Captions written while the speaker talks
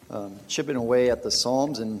Chipping away at the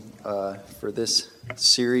Psalms, and for this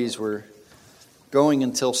series we're going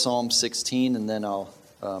until Psalm 16, and then I'll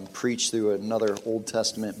preach through another Old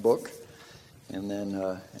Testament book, and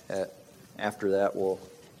then after that we'll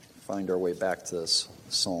find our way back to the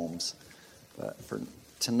Psalms. But for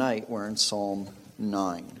tonight we're in Psalm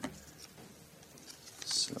 9.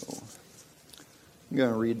 So I'm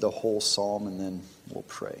going to read the whole psalm and then we'll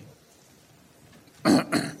pray.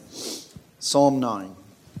 Psalm 9.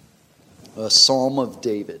 A psalm of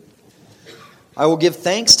David. I will give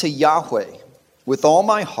thanks to Yahweh with all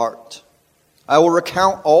my heart. I will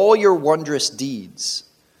recount all your wondrous deeds.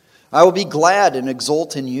 I will be glad and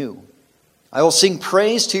exult in you. I will sing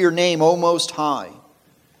praise to your name, O Most High.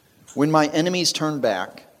 When my enemies turn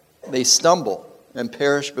back, they stumble and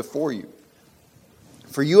perish before you.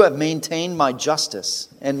 For you have maintained my justice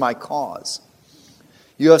and my cause.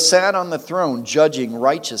 You have sat on the throne judging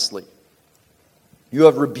righteously. You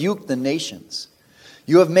have rebuked the nations.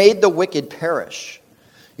 You have made the wicked perish.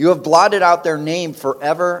 You have blotted out their name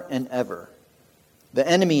forever and ever. The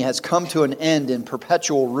enemy has come to an end in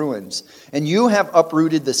perpetual ruins, and you have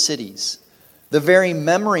uprooted the cities. The very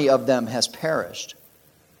memory of them has perished.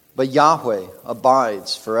 But Yahweh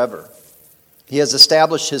abides forever. He has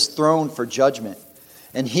established his throne for judgment,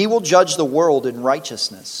 and he will judge the world in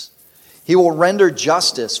righteousness. He will render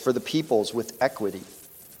justice for the peoples with equity.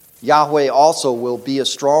 Yahweh also will be a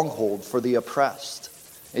stronghold for the oppressed,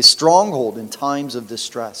 a stronghold in times of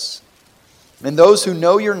distress. And those who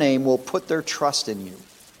know your name will put their trust in you.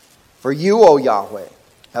 For you, O Yahweh,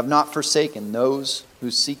 have not forsaken those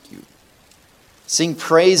who seek you. Sing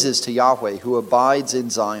praises to Yahweh who abides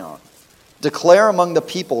in Zion. Declare among the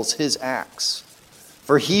peoples his acts.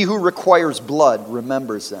 For he who requires blood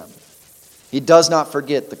remembers them. He does not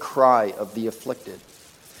forget the cry of the afflicted.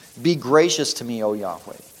 Be gracious to me, O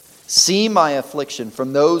Yahweh. See my affliction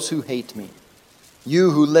from those who hate me.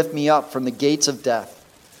 You who lift me up from the gates of death,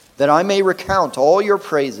 that I may recount all your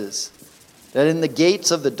praises, that in the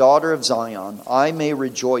gates of the daughter of Zion I may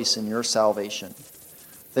rejoice in your salvation.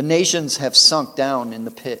 The nations have sunk down in the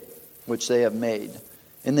pit which they have made.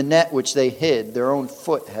 In the net which they hid, their own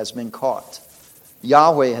foot has been caught.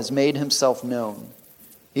 Yahweh has made himself known.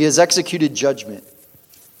 He has executed judgment.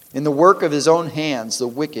 In the work of his own hands, the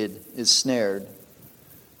wicked is snared.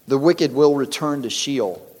 The wicked will return to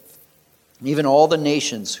Sheol, even all the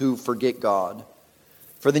nations who forget God.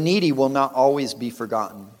 For the needy will not always be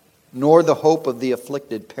forgotten, nor the hope of the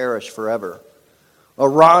afflicted perish forever.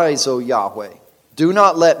 Arise, O Yahweh. Do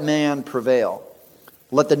not let man prevail.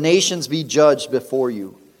 Let the nations be judged before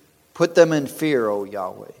you. Put them in fear, O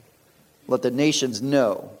Yahweh. Let the nations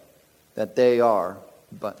know that they are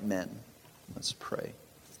but men. Let's pray.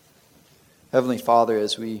 Heavenly Father,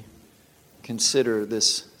 as we consider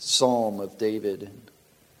this psalm of David,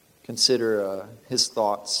 consider his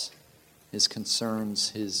thoughts, his concerns,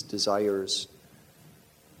 his desires,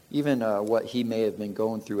 even what he may have been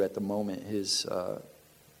going through at the moment, his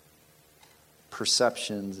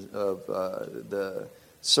perceptions of the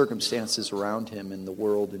circumstances around him and the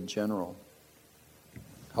world in general.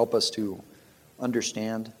 Help us to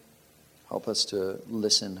understand, help us to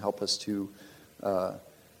listen, help us to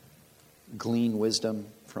glean wisdom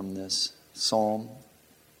from this psalm,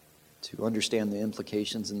 to understand the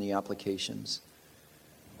implications and the applications,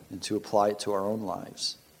 and to apply it to our own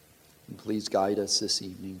lives. And please guide us this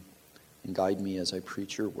evening, and guide me as I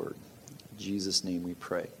preach your word. In Jesus' name we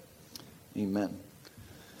pray. Amen.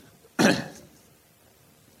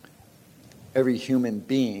 Every human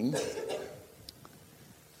being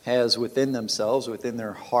has within themselves, within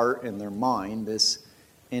their heart and their mind, this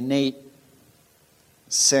innate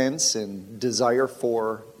sense and desire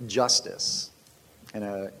for justice and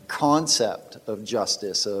a concept of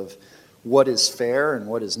justice, of what is fair and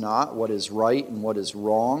what is not, what is right and what is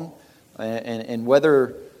wrong, and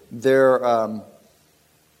whether their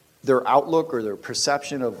outlook or their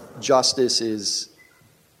perception of justice is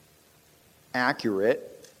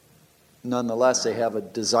accurate. Nonetheless, they have a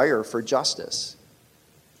desire for justice.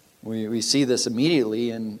 We see this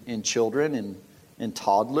immediately in children and in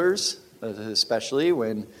toddlers, especially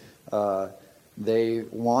when they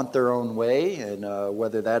want their own way, and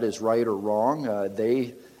whether that is right or wrong,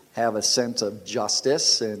 they have a sense of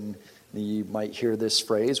justice, and you might hear this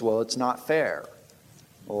phrase, well, it's not fair,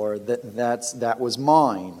 or that was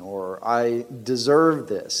mine, or I deserve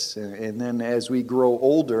this. And then as we grow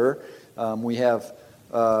older, we have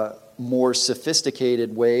more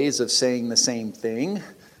sophisticated ways of saying the same thing,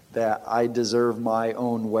 that I deserve my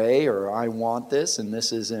own way, or I want this, and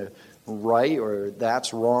this is right or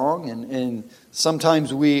that's wrong. And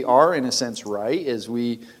sometimes we are, in a sense, right, as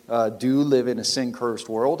we do live in a sin-cursed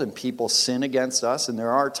world and people sin against us. And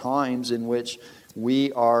there are times in which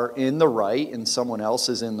we are in the right and someone else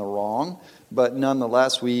is in the wrong. But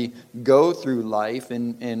nonetheless, we go through life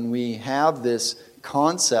and we have this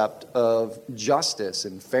concept of justice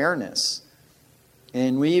and fairness.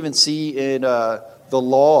 And we even see in the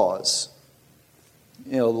laws,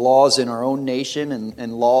 laws in our own nation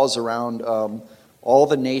and laws around all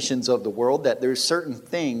the nations of the world, that there's certain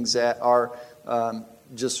things that are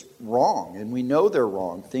just wrong. And we know they're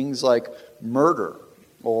wrong. Things like murder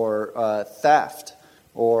or theft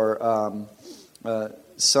or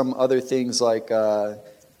some other things like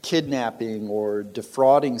kidnapping or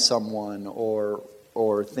defrauding someone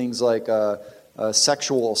or things like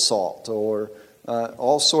sexual assault or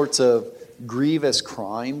all sorts of grievous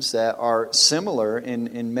crimes that are similar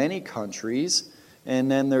in many countries.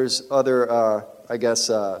 And then there's other,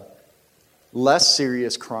 less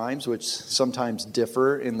serious crimes which sometimes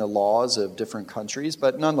differ in the laws of different countries.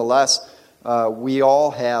 But nonetheless, we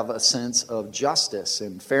all have a sense of justice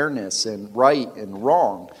and fairness and right and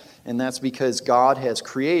wrong. And that's because God has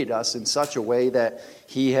created us in such a way that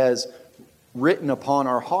He has written upon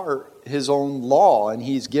our heart His own law, and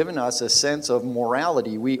He's given us a sense of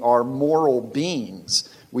morality. We are moral beings.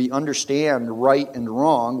 We understand right and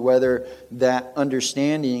wrong, whether that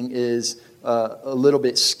understanding is a little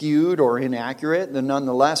bit skewed or inaccurate, then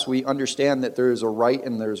nonetheless we understand that there is a right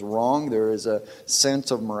and there's wrong. There is a sense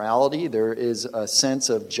of morality. There is a sense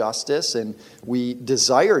of justice, and we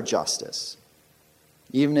desire justice,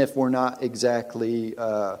 even if we're not exactly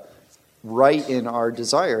right in our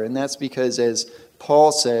desire. And that's because, as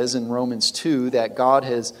Paul says in Romans 2, that God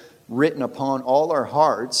has written upon all our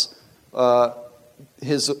hearts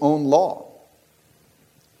His own law.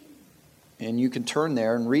 And you can turn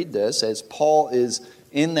there and read this as Paul is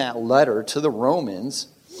in that letter to the Romans.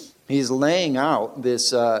 He's laying out this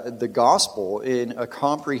the gospel in a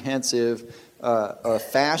comprehensive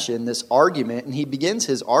fashion, this argument, and he begins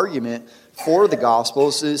his argument for the gospel,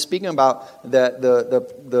 so speaking about that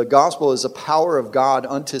the gospel is the power of God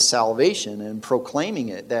unto salvation, and proclaiming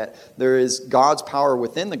it, that there is God's power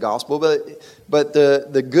within the gospel. But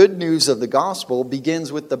the good news of the gospel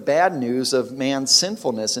begins with the bad news of man's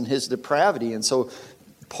sinfulness and his depravity. And so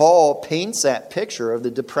Paul paints that picture of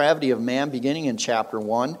the depravity of man beginning in chapter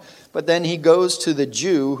 1. But then he goes to the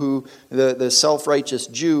Jew, the self-righteous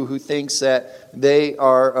Jew, who thinks that they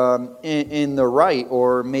are in the right,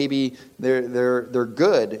 or maybe they're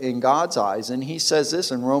good in God's eyes. And he says this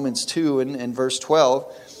in Romans 2 and verse 12.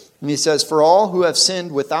 And he says, "For all who have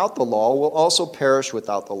sinned without the law will also perish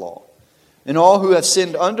without the law. And all who have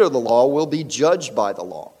sinned under the law will be judged by the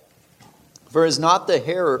law. For it is not the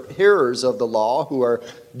hearers of the law who are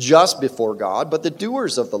just before God, but the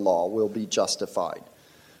doers of the law will be justified.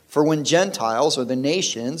 For when Gentiles, or the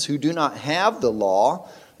nations who do not have the law,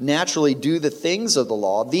 naturally do the things of the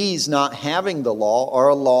law, these, not having the law, are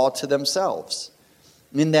a law to themselves,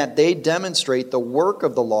 in that they demonstrate the work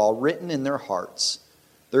of the law written in their hearts,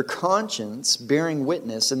 their conscience bearing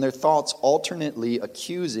witness, and their thoughts alternately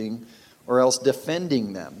accusing or else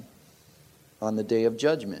defending them on the day of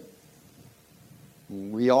judgment."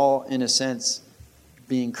 We all, in a sense,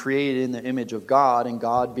 being created in the image of God, and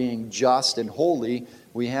God being just and holy,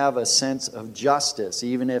 we have a sense of justice,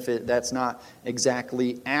 even if that's not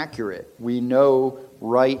exactly accurate. We know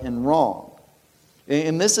right and wrong.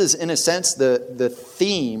 And this is, in a sense, the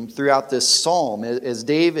theme throughout this psalm, as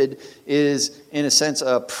David is, in a sense,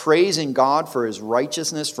 praising God for His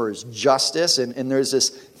righteousness, for His justice. And there's this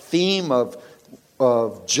theme of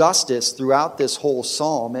justice throughout this whole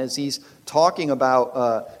psalm, as he's talking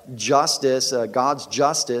about justice, God's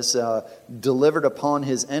justice delivered upon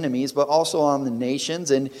His enemies, but also on the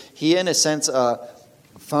nations. And he, in a sense,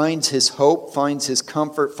 finds his hope, finds his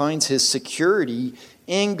comfort, finds his security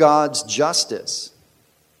in God's justice.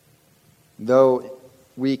 Though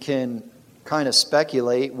we can kind of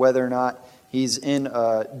speculate whether or not he's in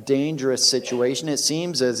a dangerous situation, it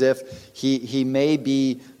seems as if he may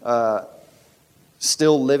be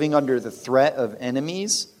still living under the threat of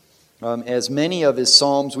enemies. As many of his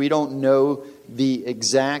psalms, we don't know the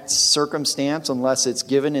exact circumstance unless it's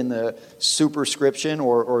given in the superscription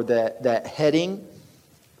or that heading.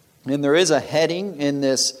 And there is a heading in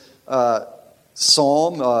this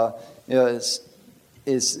psalm.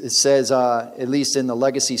 It says, at least in the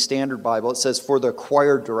Legacy Standard Bible, it says, "For the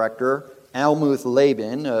choir director, Almuth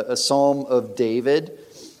Laban," a psalm of David.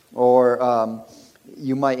 Or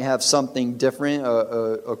you might have something different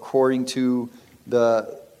according to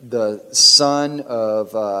the the son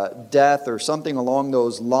of death or something along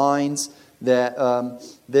those lines, that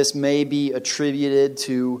this may be attributed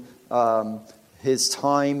to his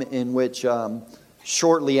time in which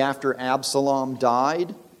shortly after Absalom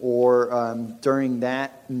died, or during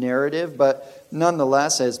that narrative. But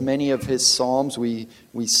nonetheless, as many of his psalms, we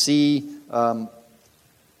see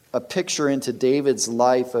a picture into David's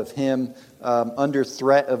life of him under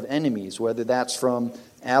threat of enemies, whether that's from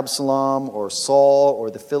Absalom or Saul or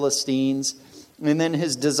the Philistines, and then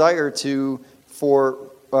his desire for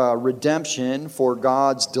redemption, for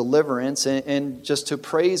God's deliverance, and just to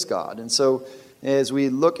praise God. And so as we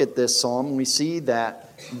look at this psalm, we see that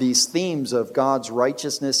these themes of God's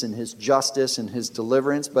righteousness and his justice and his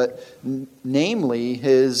deliverance, but namely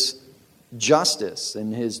his justice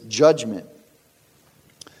and his judgment.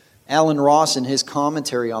 Alan Ross, in his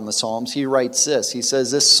commentary on the Psalms, he writes this. He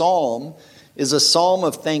says, "This psalm is a psalm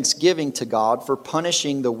of thanksgiving to God for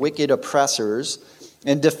punishing the wicked oppressors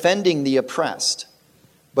and defending the oppressed.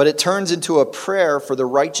 But it turns into a prayer for the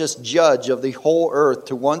righteous judge of the whole earth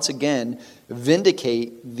to once again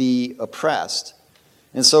vindicate the oppressed."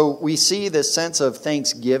 And so we see this sense of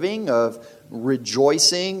thanksgiving, of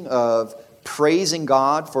rejoicing, of praising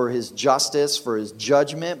God for his justice, for his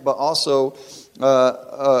judgment, but also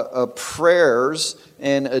prayers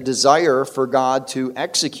and a desire for God to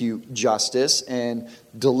execute justice and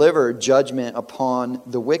deliver judgment upon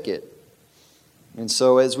the wicked. And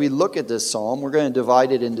so as we look at this psalm, we're going to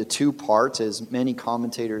divide it into two parts, as many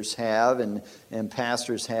commentators have and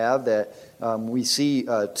pastors have, that we see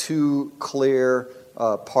two clear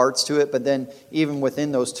parts to it. But then even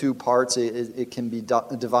within those two parts, it can be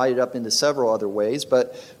divided up into several other ways.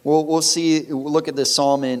 But we'll look at this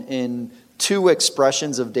psalm in two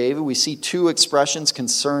expressions of David. We see two expressions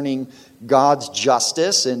concerning God's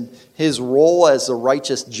justice and his role as the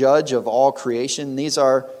righteous judge of all creation. These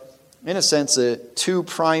are, in a sense, two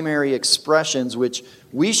primary expressions which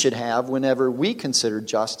we should have whenever we consider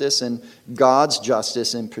justice, and God's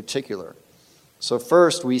justice in particular. So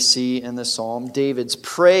first we see in the psalm David's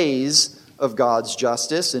praise of God's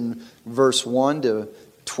justice in verse 1 to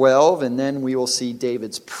 12, and then we will see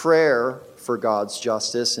David's prayer for God's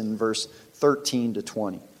justice in verse 13 to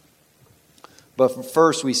 20. But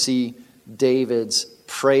first we see David's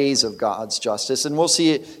praise of God's justice. And we'll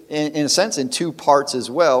see it, in a sense, in two parts as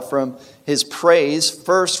well. From his praise,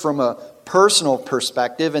 first from a personal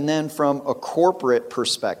perspective, and then from a corporate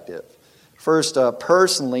perspective. First,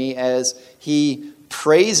 personally, as he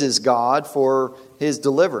praises God for his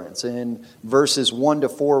deliverance. In verses 1 to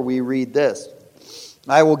 4, we read this: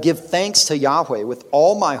 "I will give thanks to Yahweh with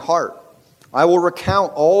all my heart. I will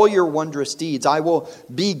recount all your wondrous deeds. I will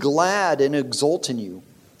be glad and exult in you.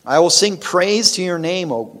 I will sing praise to your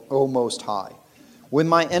name, O Most High. When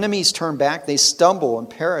my enemies turn back, they stumble and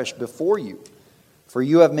perish before you. For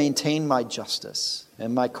you have maintained my justice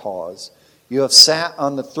and my cause. You have sat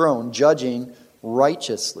on the throne, judging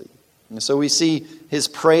righteously." And so we see his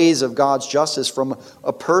praise of God's justice from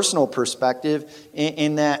a personal perspective,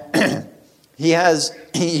 in that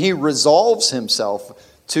he resolves himself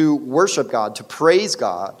to worship God, to praise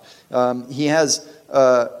God. He has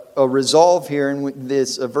a resolve here in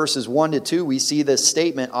this verses 1 to 2. We see this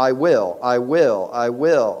statement: I will, I will, I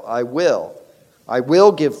will, I will. I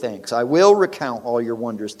will give thanks. I will recount all your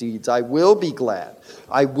wondrous deeds. I will be glad.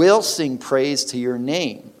 I will sing praise to your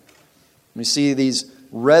name. We see these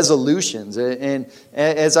resolutions. And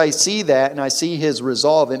as I see that and I see his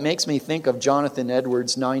resolve, it makes me think of Jonathan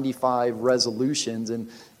Edwards' 95 resolutions. And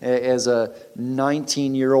as a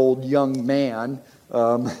 19-year-old young man,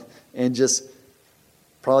 and just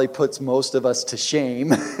probably puts most of us to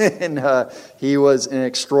shame. And he was an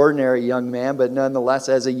extraordinary young man, but nonetheless,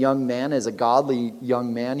 as a young man, as a godly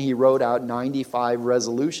young man, he wrote out 95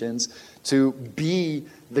 resolutions to be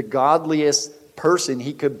the godliest person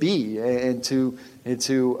he could be, and to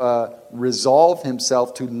resolve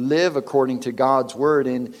himself to live according to God's word,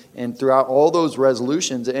 and throughout all those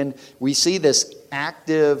resolutions. And we see this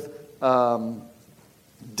active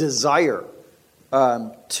desire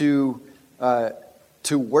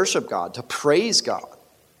to worship God, to praise God.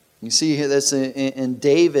 You see this in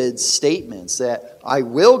David's statements, that I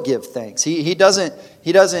will give thanks. He doesn't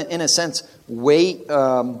in a sense wait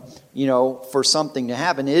for something to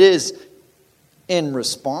happen. It is in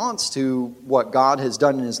response to what God has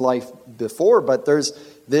done in his life before, but there's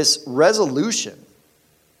this resolution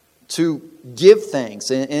to give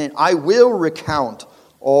thanks, and I will recount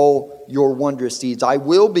all your wondrous deeds. I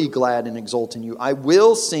will be glad and exult in you. I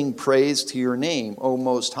will sing praise to your name, O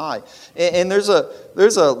Most High. And there's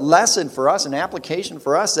a lesson for us, an application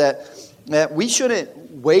for us, that we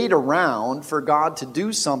shouldn't wait around for God to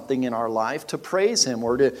do something in our life to praise Him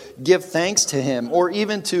or to give thanks to Him, or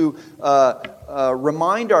even to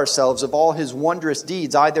remind ourselves of all His wondrous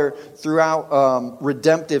deeds, either throughout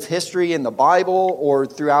redemptive history in the Bible or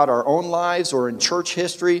throughout our own lives or in church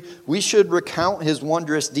history. We should recount His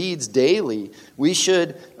wondrous deeds daily. We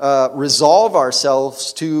should resolve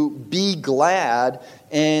ourselves to be glad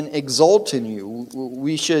and exult in you.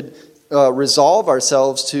 We should resolve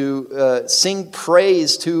ourselves to sing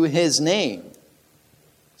praise to His name.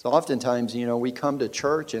 So oftentimes, we come to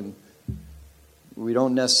church and we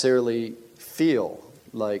don't necessarily feel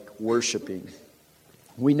like worshiping.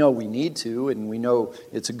 We know we need to, and we know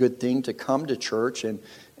it's a good thing to come to church. And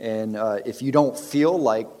if you don't feel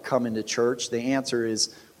like coming to church, the answer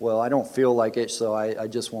is, well, I don't feel like it, so I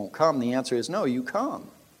just won't come. The answer is, no, you come.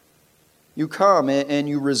 You come and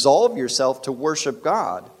you resolve yourself to worship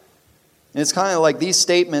God. And it's kind of like these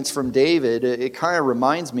statements from David. It kind of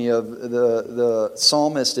reminds me of the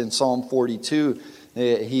psalmist in Psalm 42.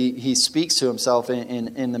 He speaks to himself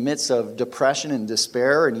in the midst of depression and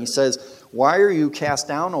despair, and he says, "Why are you cast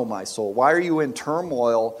down, O my soul? Why are you in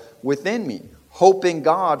turmoil within me? Hope in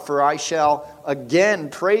God, for I shall again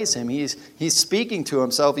praise Him." He's speaking to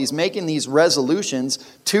himself. He's making these resolutions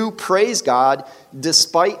to praise God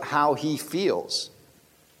despite how he feels.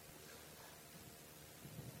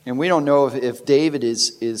 And we don't know if David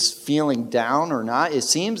is feeling down or not. It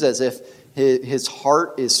seems as if his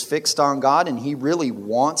heart is fixed on God and he really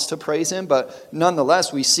wants to praise Him. But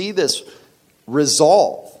nonetheless, we see this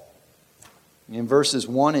resolve in verses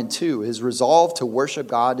 1 and 2. His resolve to worship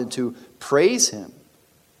God and to praise Him.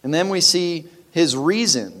 And then we see his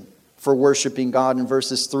reason for worshiping God in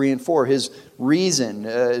verses 3 and 4. His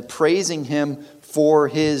reason, praising Him for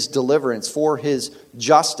His deliverance, for His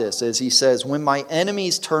justice, as he says, "When my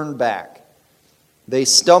enemies turn back, they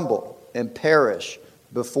stumble and perish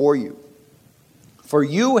before you. For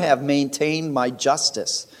you have maintained my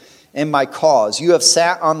justice and my cause. You have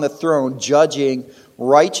sat on the throne judging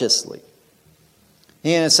righteously."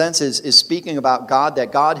 He, in a sense, is speaking about God,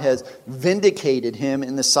 that God has vindicated him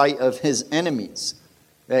in the sight of his enemies.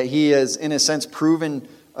 That he has, in a sense, proven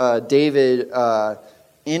David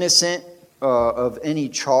innocent of any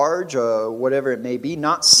charge, whatever it may be,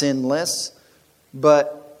 not sinless,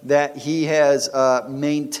 but that he has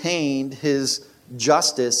maintained his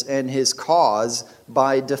justice and his cause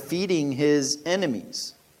by defeating his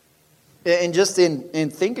enemies. And just in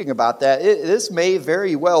thinking about that, this may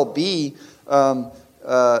very well be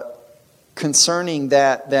concerning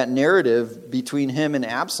that narrative between him and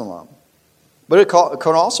Absalom. But you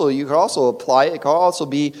could also apply it. It could also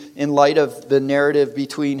be in light of the narrative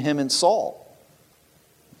between him and Saul.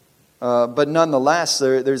 But nonetheless,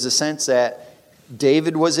 there's a sense that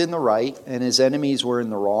David was in the right and his enemies were in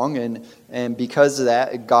the wrong. And because of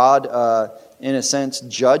that, God, in a sense,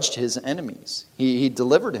 judged his enemies. He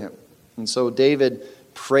delivered him. And so David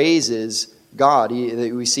praises God.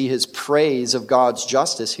 We see his praise of God's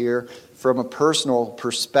justice here from a personal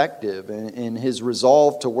perspective and his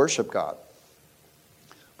resolve to worship God.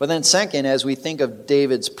 But then second, as we think of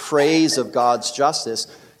David's praise of God's justice,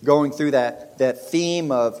 going through that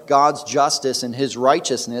theme of God's justice and his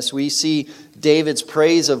righteousness, we see David's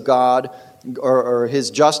praise of God or his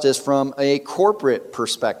justice from a corporate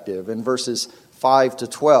perspective in verses 5 to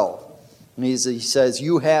 12. And he says,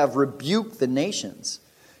 "You have rebuked the nations.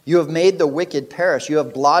 You have made the wicked perish. You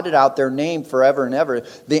have blotted out their name forever and ever.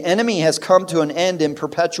 The enemy has come to an end in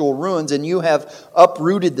perpetual ruins, and you have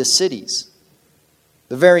uprooted the cities.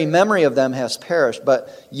 The very memory of them has perished,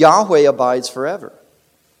 but Yahweh abides forever.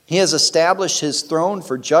 He has established His throne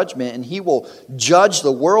for judgment, and He will judge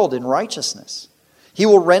the world in righteousness. He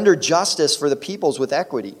will render justice for the peoples with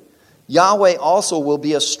equity. Yahweh also will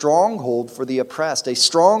be a stronghold for the oppressed, a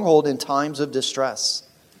stronghold in times of distress.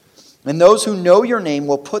 And those who know your name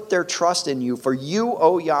will put their trust in you, for you,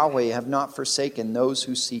 O Yahweh, have not forsaken those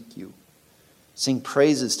who seek you. Sing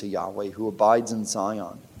praises to Yahweh, who abides in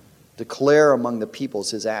Zion. Declare among the peoples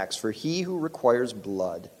His acts, for He who requires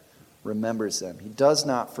blood remembers them. He does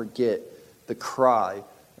not forget the cry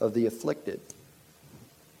of the afflicted."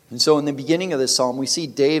 And so in the beginning of this psalm, we see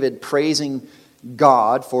David praising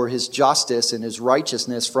God for His justice and His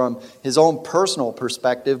righteousness from his own personal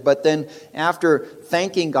perspective. But then after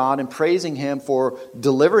thanking God and praising Him for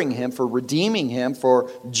delivering him, for redeeming him, for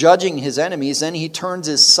judging his enemies, then he turns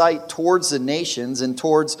his sight towards the nations and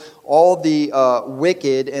towards all the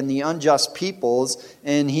wicked and the unjust peoples,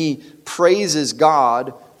 and he praises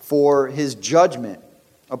God for His judgment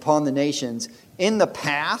upon the nations in the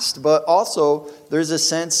past. But also there's a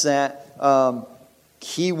sense that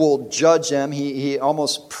He will judge them. He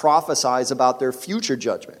almost prophesies about their future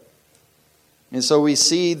judgment. And so we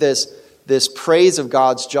see this praise of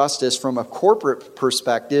God's justice from a corporate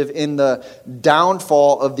perspective in the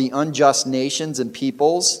downfall of the unjust nations and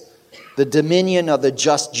peoples, the dominion of the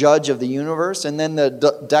just judge of the universe, and then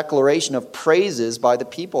the declaration of praises by the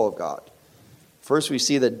people of God. First, we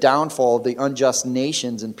see the downfall of the unjust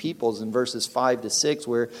nations and peoples in verses 5 to 6,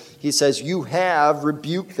 where he says, "You have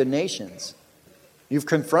rebuked the nations. You've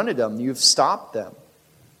confronted them. You've stopped them.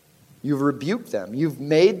 You've rebuked them. You've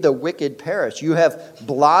made the wicked perish. You have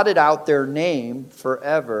blotted out their name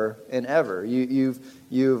forever and ever. You've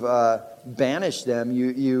banished them.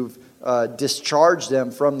 You've discharged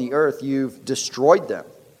them from the earth. You've destroyed them."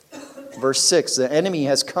 Verse 6, "The enemy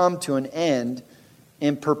has come to an end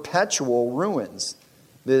in perpetual ruins."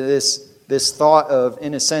 This thought of,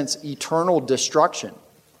 in a sense, eternal destruction.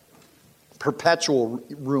 Perpetual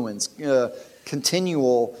ruins.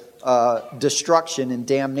 Continual destruction and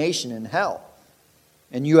damnation in hell.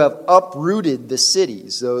 And you have uprooted the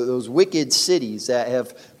cities, those wicked cities that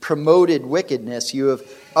have promoted wickedness. You have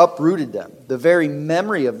uprooted them. The very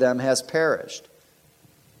memory of them has perished.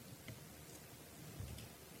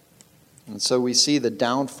 And so we see the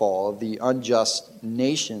downfall of the unjust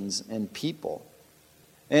nations and people.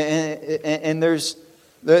 And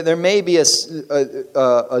there may be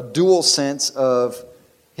a dual sense of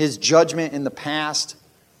his judgment in the past.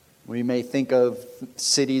 We may think of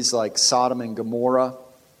cities like Sodom and Gomorrah.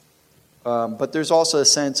 But there's also a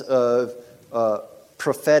sense of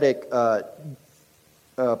prophetic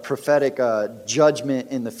judgment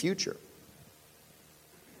in the future.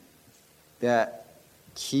 That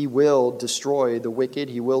he will destroy the wicked.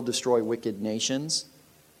 He will destroy wicked nations.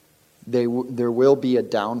 There will be a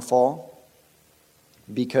downfall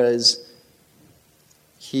because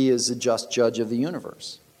he is the just judge of the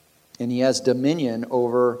universe. And he has dominion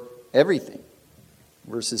over everything.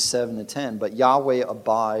 Verses 7 to 10. "But Yahweh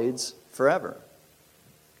abides forever.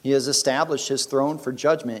 He has established his throne for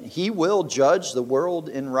judgment. He will judge the world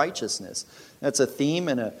in righteousness." That's a theme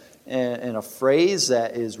and a phrase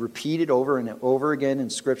that is repeated over and over again in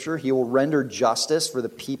Scripture. He will render justice for the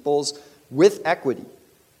peoples with equity.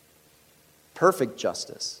 Perfect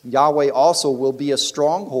justice. Yahweh also will be a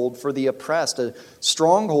stronghold for the oppressed, a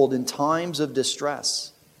stronghold in times of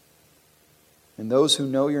distress. "And those who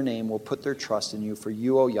know your name will put their trust in you, for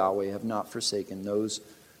you, O Yahweh, have not forsaken those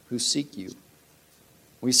who seek you."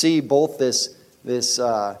 We see both this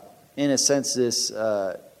in a sense, this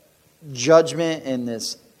judgment and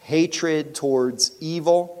this hatred towards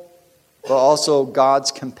evil, but also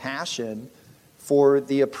God's compassion for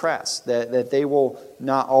the oppressed, that they will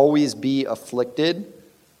not always be afflicted,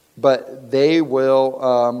 but they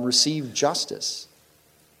will receive justice.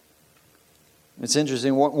 It's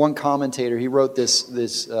interesting. One commentator, he wrote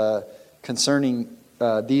this concerning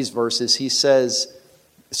these verses. He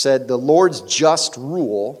said, "The Lord's just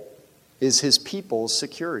rule is his people's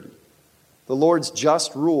security." The Lord's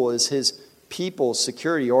just rule is his people's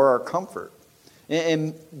security or our comfort.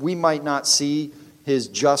 And we might not see his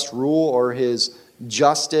just rule or his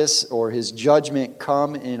justice or his judgment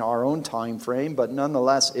come in our own time frame, but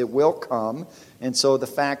nonetheless it will come. And so the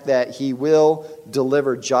fact that he will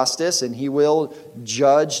deliver justice and he will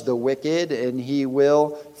judge the wicked and he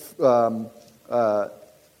will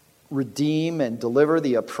redeem and deliver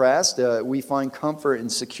the oppressed, we find comfort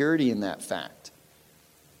and security in that fact.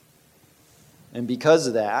 And because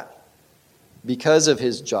of that, because of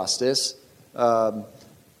his justice,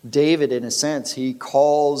 David, in a sense, he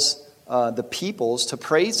calls the peoples to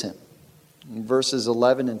praise him. In verses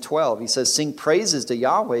 11 and 12, he says, "Sing praises to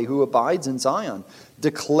Yahweh who abides in Zion.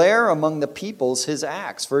 Declare among the peoples his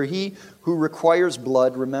acts, for he who requires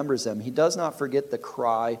blood remembers them. He does not forget the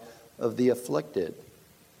cry of the afflicted."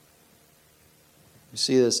 You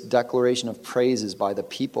see this declaration of praises by the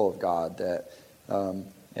people of God that,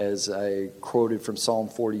 as I quoted from Psalm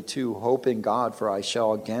 42, "Hope in God, for I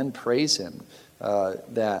shall again praise him."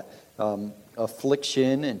 That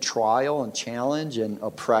affliction and trial and challenge and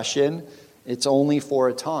oppression, it's only for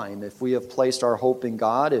a time. If we have placed our hope in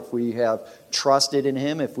God, if we have trusted in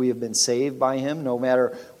him, if we have been saved by him, no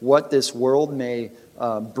matter what this world may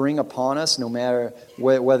bring upon us, no matter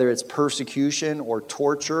whether it's persecution or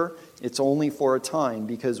torture, it's only for a time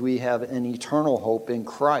because we have an eternal hope in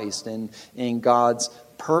Christ and in God's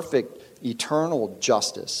perfect eternal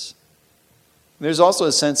justice. There's also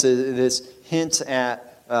a sense of this hint at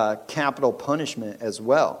capital punishment as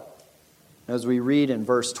well. As we read in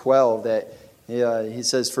verse 12 that he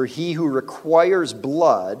says, "For he who requires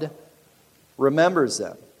blood remembers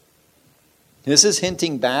them." This is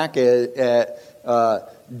hinting back at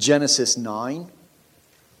Genesis 9,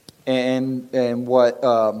 and what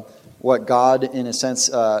God, in a sense,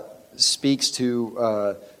 speaks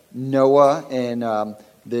to Noah and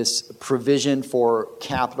this provision for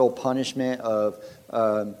capital punishment of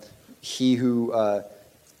he who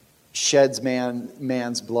sheds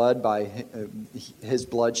man's blood, by his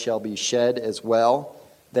blood shall be shed as well.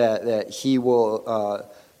 That he will,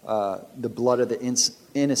 the blood of the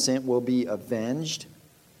innocent will be avenged.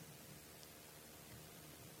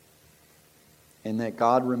 And that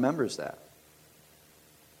God remembers that.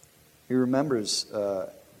 He remembers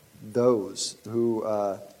those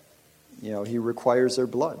who, he requires their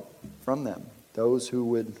blood from them. Those who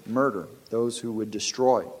would murder, those who would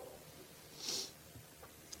destroy.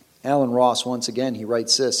 Alan Ross, once again, he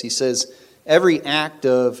writes this. He says, every act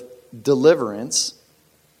of deliverance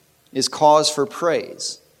is cause for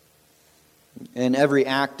praise. And every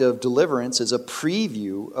act of deliverance is a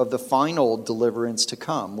preview of the final deliverance to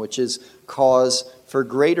come, which is cause for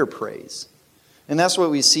greater praise. And that's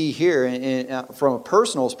what we see here from a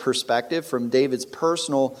personal perspective, from David's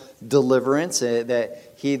personal deliverance, that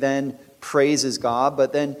he then praises God,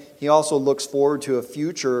 but then he also looks forward to a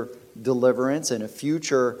future deliverance and a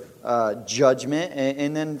future judgment,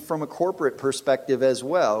 and then from a corporate perspective as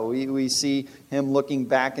well. We see him looking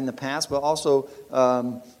back in the past, but also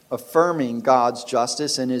affirming God's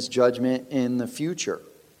justice and his judgment in the future.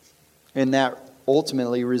 And that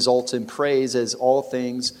ultimately results in praise as all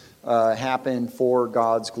things happen for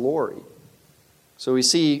God's glory. So we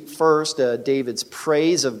see first David's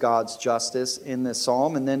praise of God's justice in this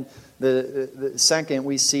psalm, and then the second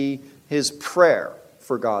we see his prayer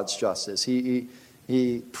for God's justice.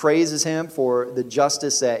 He praises him for the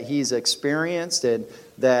justice that he's experienced and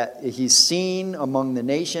that he's seen among the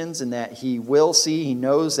nations and that he will see. He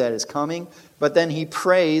knows that is coming. But then he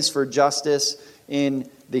prays for justice in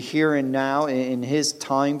the here and now, in his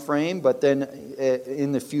time frame, but then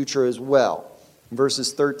in the future as well.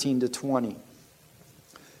 Verses 13 to 20.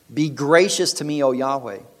 Be gracious to me, O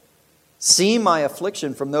Yahweh. See my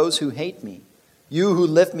affliction from those who hate me. You who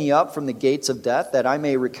lift me up from the gates of death, that I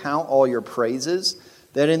may recount all your praises,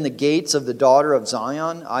 that in the gates of the daughter of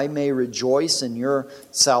Zion I may rejoice in your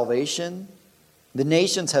salvation. The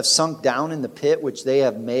nations have sunk down in the pit which they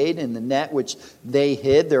have made, in the net which they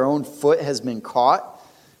hid. Their own foot has been caught.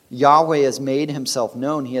 Yahweh has made himself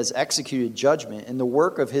known. He has executed judgment. In the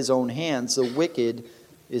work of his own hands, the wicked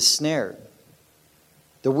is snared.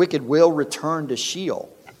 The wicked will return to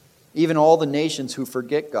Sheol, even all the nations who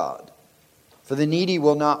forget God. For the needy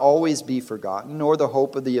will not always be forgotten, nor the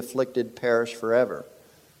hope of the afflicted perish forever.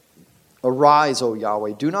 Arise, O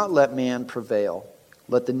Yahweh, do not let man prevail.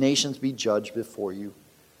 Let the nations be judged before you.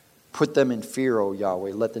 Put them in fear, O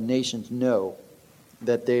Yahweh. Let the nations know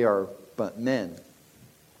that they are but men.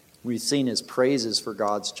 We've seen his praises for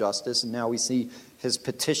God's justice, and now we see his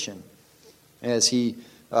petition as he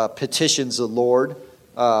petitions the Lord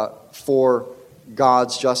for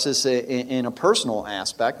God's justice in a personal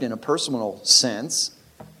aspect, in a personal sense.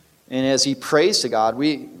 And as he prays to God,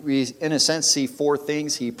 we in a sense see four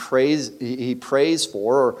things he prays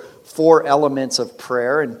for, or four elements of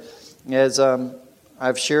prayer. And as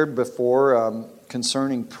I've shared before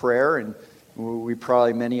concerning prayer, and we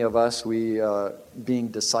probably, many of us, being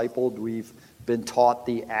discipled, we've been taught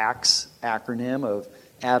the ACTS acronym of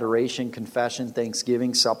adoration, confession,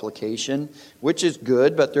 thanksgiving, supplication, which is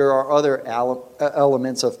good, but there are other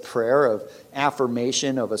elements of prayer, of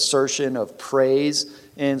affirmation, of assertion, of praise.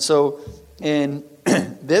 And so in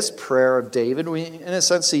this prayer of David, we in a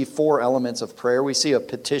sense see four elements of prayer. We see a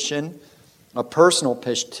petition, a personal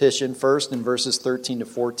petition first in verses 13 to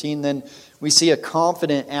 14. Then we see a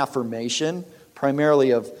confident affirmation,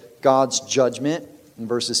 primarily of God's judgment in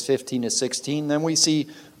verses 15 to 16. Then we see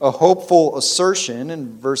a hopeful assertion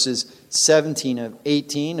in verses 17 and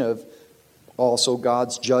 18 of also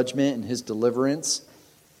God's judgment and his deliverance.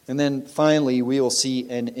 And then finally, we will see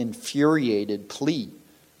an infuriated plea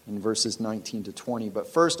in verses 19 to 20. But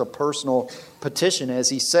first, a personal petition, as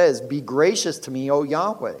he says, be gracious to me, O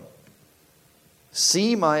Yahweh.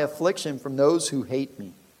 See my affliction from those who hate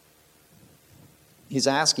me. He's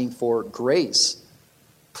asking for grace,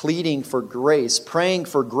 pleading for grace, praying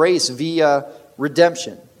for grace via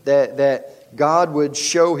redemption. That God would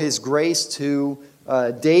show his grace to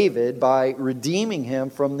David by redeeming him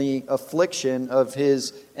from the affliction of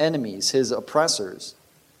his enemies, his oppressors.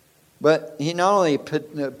 But he not only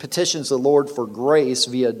petitions the Lord for grace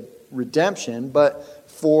via redemption, but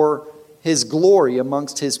for his glory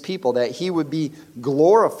amongst his people, that he would be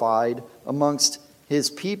glorified amongst his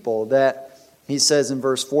people. That he says in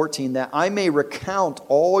verse 14, that I may recount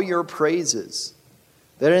all your praises,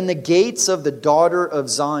 that in the gates of the daughter of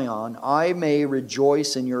Zion I may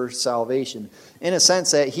rejoice in your salvation. In a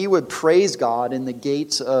sense that he would praise God in the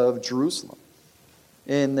gates of Jerusalem,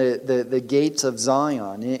 in the gates of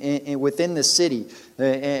Zion, within the city.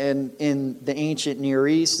 And in the ancient Near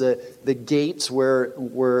East, the gates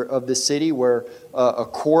were of the city were a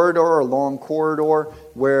corridor, a long corridor,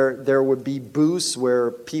 where there would be booths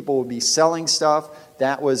where people would be selling stuff.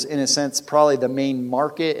 That was, in a sense, probably the main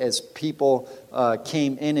market as people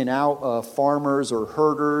came in and out. Farmers or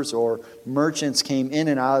herders or merchants came in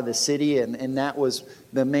and out of the city, and that was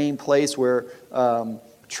the main place where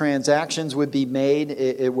transactions would be made.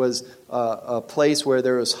 It was a place where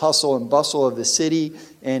there was hustle and bustle of the city,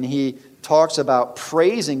 and he talks about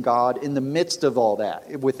praising God in the midst of all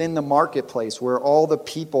that, within the marketplace where all the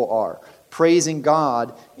people are, praising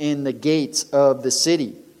God in the gates of the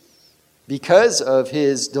city because of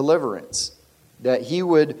his deliverance, that he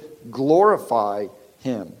would glorify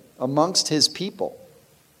him amongst his people.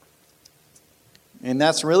 And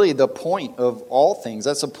that's really the point of all things.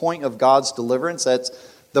 That's the point of God's deliverance. That's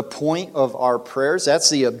the point of our prayers. That's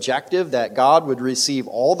the objective, that God would receive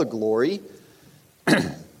all the glory.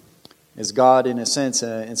 As God, in a sense,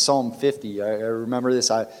 in Psalm 50, I remember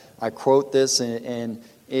this, I quote this, and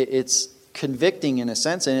it's convicting in a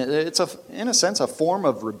sense, and it's, in a sense, a form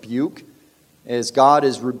of rebuke, as God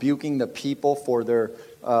is rebuking the people for their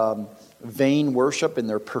vain worship and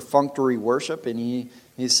their perfunctory worship, and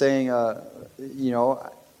he's saying,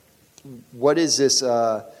 what is this,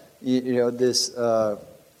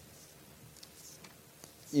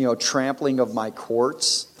 trampling of my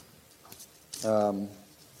courts,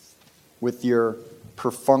 with your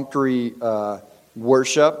perfunctory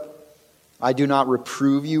worship? I do not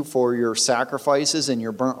reprove you, for your sacrifices and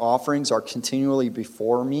your burnt offerings are continually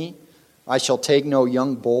before me. I shall take no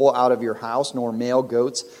young bull out of your house, nor male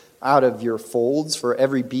goats out of your folds, for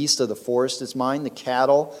every beast of the forest is mine, the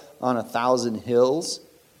cattle on 1,000 hills.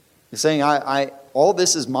 He's saying, all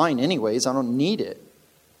this is mine anyways, I don't need it.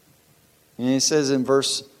 And he says in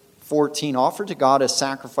verse 14, offer to God a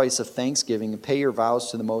sacrifice of thanksgiving and pay your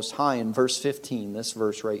vows to the Most High. In verse 15, this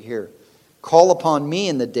verse right here, call upon me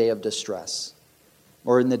in the day of distress,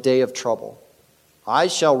 or in the day of trouble. I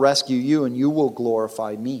shall rescue you, and you will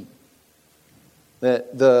glorify me.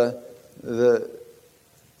 That the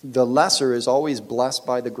lesser is always blessed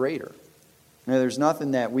by the greater. Now, there's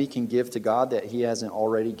nothing that we can give to God that he hasn't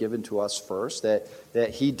already given to us first, that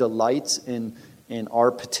he delights in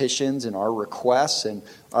our petitions and our requests and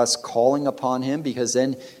us calling upon him, because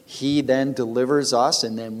then he then delivers us,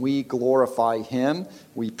 and then we glorify him,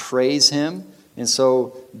 we praise him. And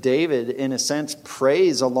so David, in a sense,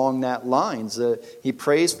 prays along that lines. He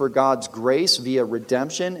prays for God's grace via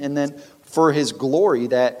redemption, and then for his glory,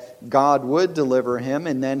 that God would deliver him,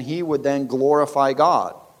 and then he would then glorify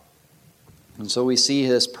God. And so we see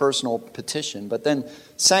his personal petition. But then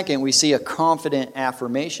second, we see a confident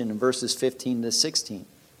affirmation in verses 15 to 16.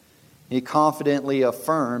 He confidently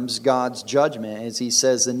affirms God's judgment as he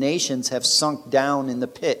says, the nations have sunk down in the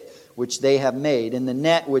pit which they have made, in the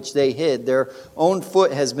net which they hid. Their own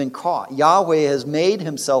foot has been caught. Yahweh has made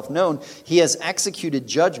himself known. He has executed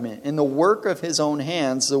judgment. In the work of his own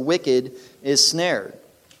hands, the wicked is snared.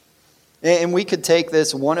 And we could take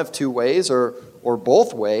this one of two ways, or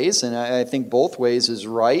both ways, and I think both ways is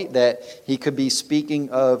right, that he could be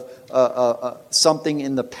speaking of something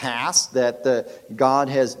in the past, that God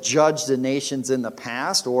has judged the nations in the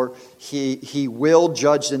past, or he will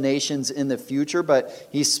judge the nations in the future, but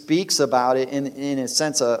he speaks about it in a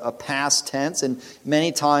sense, a past tense, and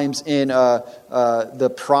many times in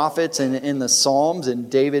the prophets and in the Psalms,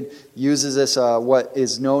 and David uses this, what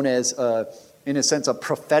is known as, in a sense, a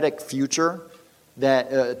prophetic future,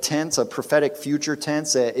 that tense, a prophetic future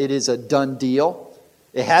tense, that it is a done deal.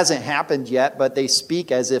 It hasn't happened yet, but they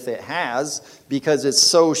speak as if it has, because it's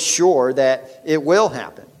so sure that it will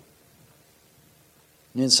happen.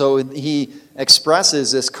 And so he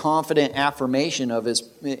expresses this confident affirmation of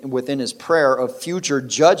within his prayer of future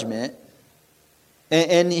judgment.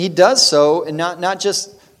 And he does so, and not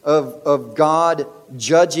just of God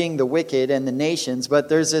judging the wicked and the nations, but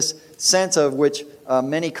there's this sense of which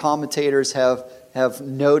many commentators have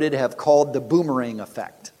noted, have called the boomerang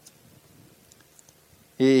effect.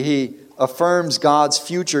 He affirms God's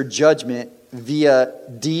future judgment via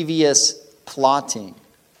devious plotting,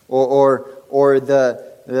 or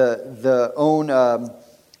the own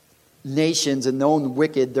nations and own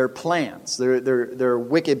wicked, their plans, their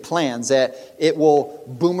wicked plans, that it will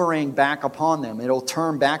boomerang back upon them. It'll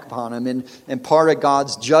turn back upon them, and part of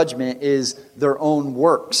God's judgment is their own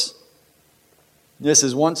works. This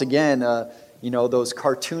is once again those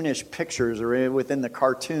cartoonish pictures or within the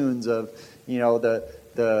cartoons of,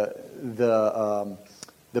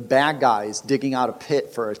 the bad guys digging out a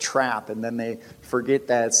pit for a trap, and then they forget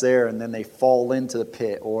that it's there, and then they fall into the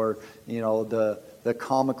pit, or the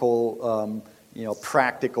comical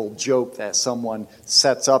practical joke that someone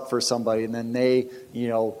sets up for somebody, and then they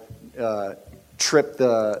trip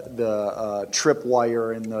the trip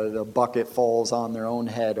wire, and the bucket falls on their own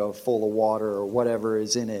head full of water or whatever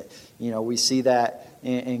is in it. We see that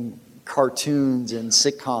in cartoons and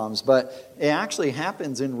sitcoms, but it actually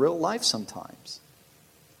happens in real life sometimes.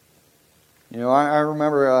 I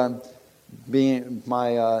remember being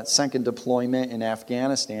my second deployment in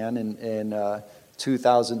Afghanistan in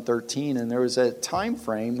 2013, and there was a time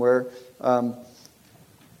frame where,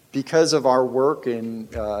 because of our work and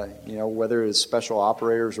whether it's special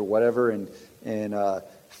operators or whatever, and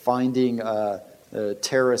finding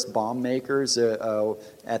terrorist bomb makers,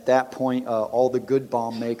 at that point all the good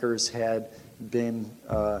bomb makers had been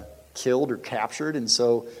killed or captured, and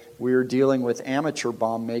so we were dealing with amateur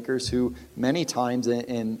bomb makers who many times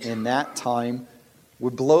in that time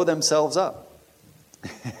would blow themselves up.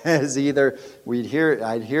 As either I'd hear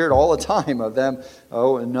it all the time of them.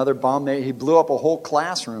 Oh, another bomb maker, he blew up a whole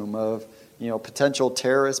classroom of potential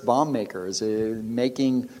terrorist bomb makers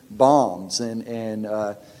making bombs, and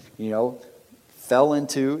fell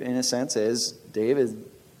into, in a sense, as David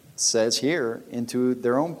says here, into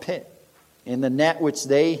their own pit. In the net which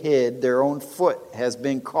they hid, their own foot has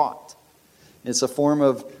been caught. It's a form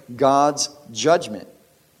of God's judgment.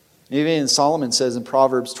 Even Solomon says in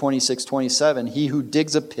Proverbs 26:27, he who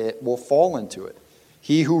digs a pit will fall into it.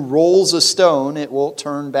 He who rolls a stone, it will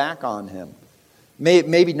turn back on him.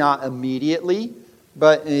 Maybe not immediately,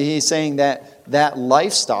 but he's saying that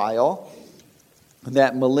lifestyle,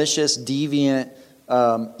 that malicious, deviant,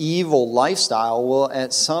 evil lifestyle will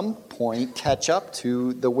at some point catch up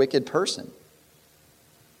to the wicked person.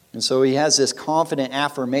 And so he has this confident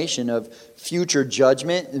affirmation of future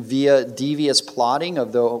judgment via devious plotting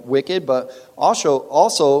of the wicked, but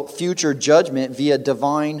also future judgment via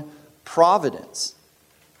divine providence.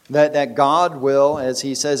 That God will, as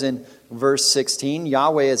he says in verse 16,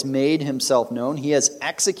 Yahweh has made himself known. He has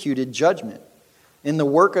executed judgment. In the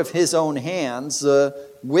work of his own hands, the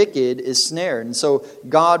wicked is snared. And so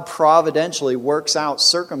God providentially works out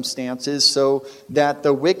circumstances so that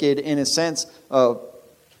the wicked, in a sense,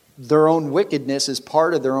 their own wickedness is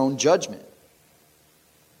part of their own judgment.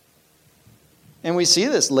 And we see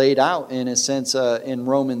this laid out, in a sense, in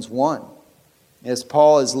Romans 1. As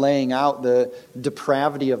Paul is laying out the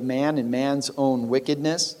depravity of man and man's own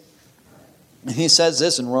wickedness. And he says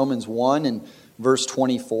this in Romans 1 and verse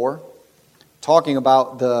 24. Talking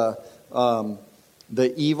about the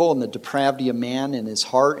evil and the depravity of man in his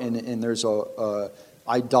heart, and there's a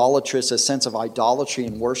sense of idolatry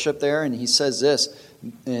and worship there. And he says this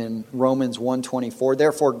in Romans 1:24,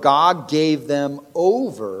 therefore God gave them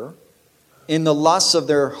over in the lusts of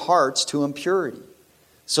their hearts to impurity,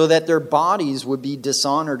 so that their bodies would be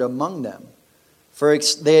dishonored among them. For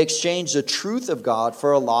they exchanged the truth of God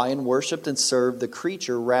for a lie and worshipped and served the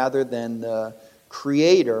creature rather than the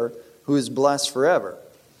Creator, who is blessed forever.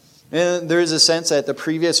 And there's a sense that the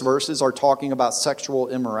previous verses are talking about sexual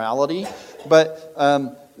immorality, but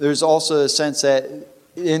there's also a sense that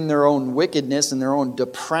in their own wickedness and their own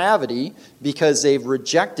depravity, because they've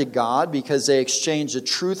rejected God, because they exchanged the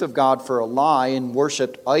truth of God for a lie and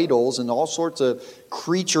worshipped idols and all sorts of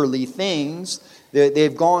creaturely things,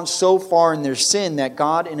 they've gone so far in their sin that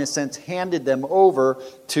God, in a sense, handed them over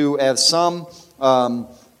to, as some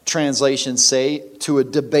translations say, to a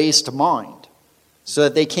debased mind, so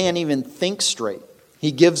that they can't even think straight.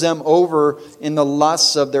 He gives them over in the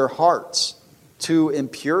lusts of their hearts to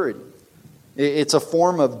impurity. It's a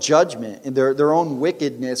form of judgment. Their own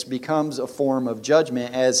wickedness becomes a form of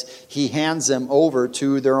judgment as he hands them over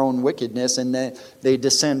to their own wickedness, and then they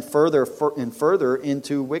descend further and further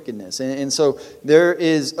into wickedness. And so there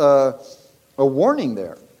is a warning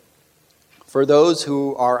there for those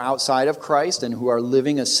who are outside of Christ and who are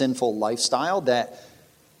living a sinful lifestyle, that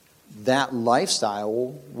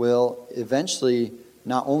lifestyle will eventually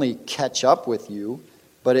not only catch up with you,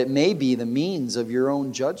 but it may be the means of your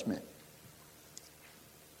own judgment.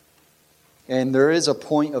 And there is a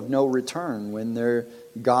point of no return when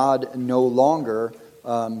God no longer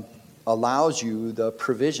allows you the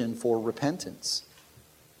provision for repentance.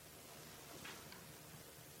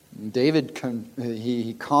 David,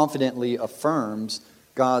 he confidently affirms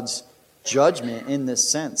God's judgment in this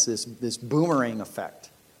sense, this boomerang effect.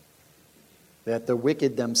 That the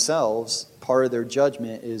wicked themselves, part of their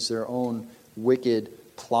judgment is their own wicked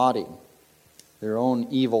plotting. their own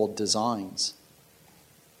evil designs.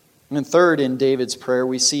 And third, in David's prayer,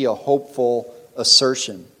 we see a hopeful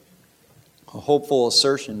assertion. A hopeful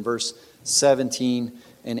assertion, verse 17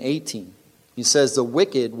 and 18. He says, the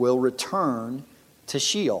wicked will return to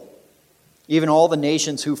Sheol, even all the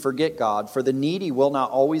nations who forget God, for the needy will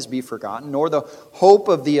not always be forgotten, nor the hope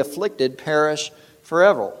of the afflicted perish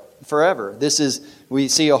forever. We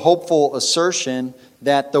see a hopeful assertion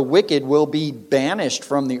that the wicked will be banished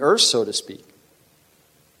from the earth, so to speak.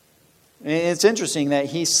 And it's interesting that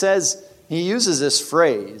he uses this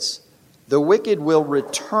phrase, the wicked will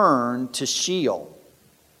return to Sheol.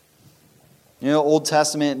 Old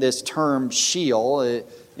Testament, this term Sheol,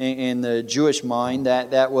 in the Jewish mind,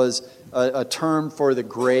 that was a term for the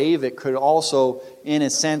grave. It could also, in a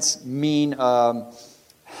sense, mean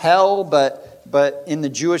hell, but in the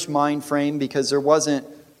Jewish mind frame, because there wasn't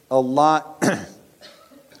a lot,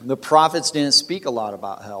 the prophets didn't speak a lot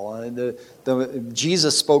about hell.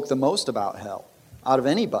 Jesus spoke the most about hell out of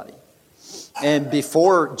anybody. And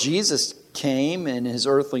before Jesus came in his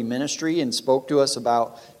earthly ministry and spoke to us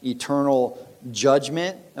about eternal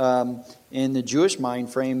judgment, in the Jewish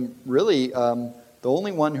mind frame, really, the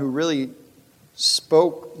only one who really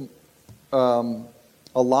spoke a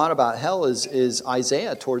lot about hell is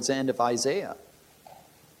Isaiah, towards the end of Isaiah.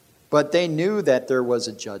 But they knew that there was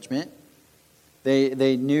a judgment.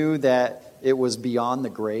 They knew that it was beyond the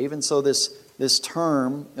grave. And so this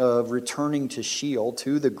term of returning to Sheol,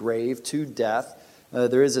 to the grave, to death,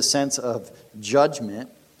 there is a sense of judgment.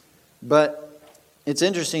 But it's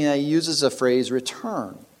interesting that he uses the phrase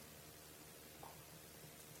return.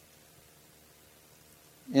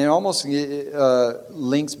 And it almost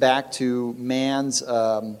links back to man's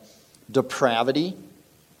depravity,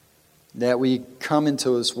 that we come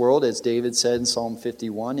into this world, as David said in Psalm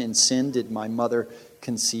 51, in sin did my mother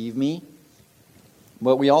conceive me.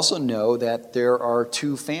 But we also know that there are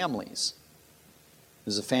two families.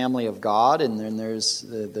 There's a family of God, and then there's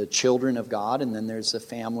the children of God, and then there's the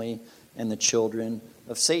family and the children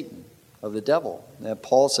of Satan, of the devil. That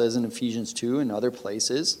Paul says in Ephesians 2 and other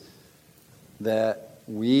places that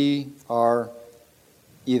we are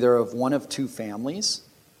either of one of two families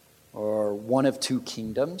or one of two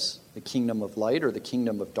kingdoms, the kingdom of light or the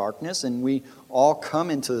kingdom of darkness, and we all come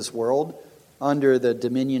into this world under the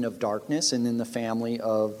dominion of darkness and in the family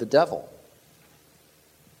of the devil.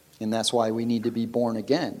 And that's why we need to be born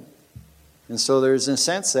again. And so there's a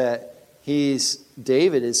sense that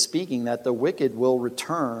David is speaking that the wicked will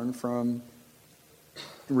return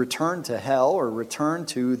to hell, or return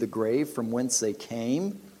to the grave from whence they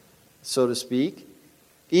came, so to speak.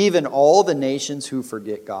 Even all the nations who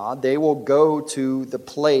forget God, they will go to the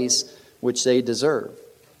place which they deserve.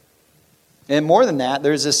 And more than that,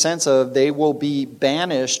 there's a sense of they will be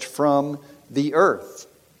banished from the earth.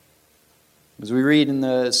 As we read in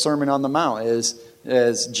the Sermon on the Mount,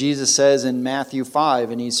 as Jesus says in Matthew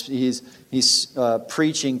 5, and he's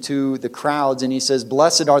preaching to the crowds, and he says,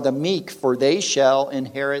 "Blessed are the meek, for they shall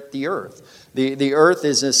inherit the earth." The earth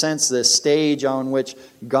is, in a sense, the stage on which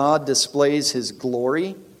God displays his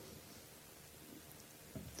glory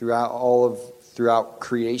throughout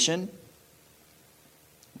creation.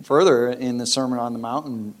 Further, in the Sermon on the Mount,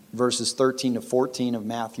 in verses 13 to 14 of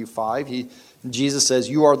Matthew 5, Jesus says,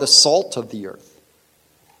 "You are the salt of the earth."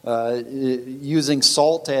 Using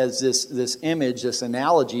salt as this image, this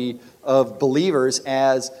analogy of believers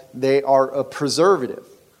as they are a preservative.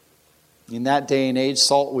 In that day and age,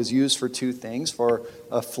 salt was used for two things: for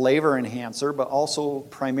a flavor enhancer, but also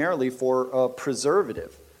primarily for a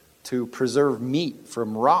preservative, to preserve meat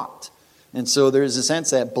from rot. And so there's a sense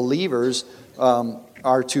that believers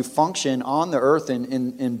are to function on the earth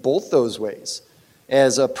in both those ways,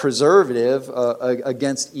 as a preservative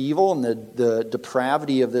against evil and the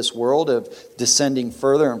depravity of this world, of descending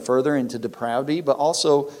further and further into depravity, but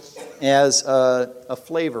also as a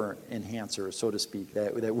flavor enhancer, so to speak,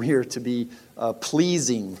 that we are to be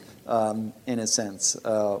pleasing, in a sense,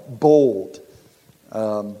 bold,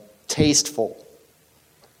 tasteful.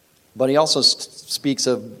 But he also speaks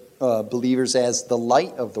of believers as the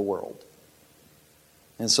light of the world.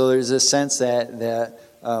 And so there's this sense that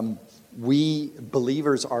we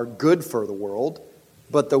believers are good for the world,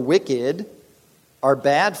 but the wicked are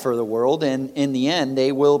bad for the world, and in the end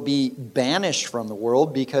they will be banished from the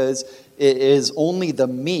world, because it is only the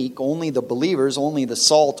meek, only the believers, only the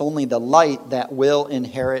salt, only the light that will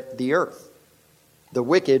inherit the earth. The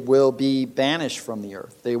wicked will be banished from the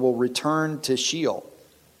earth. They will return to Sheol.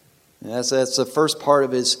 And that's the first part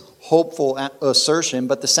of his hopeful assertion.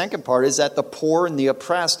 But the second part is that the poor and the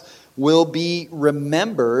oppressed will be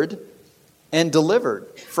remembered and delivered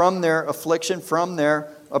from their affliction, from their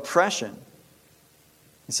oppression.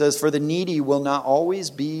 He says, "For the needy will not always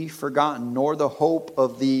be forgotten, nor the hope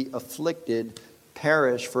of the afflicted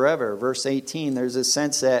perish forever." Verse 18, there's a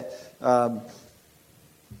sense that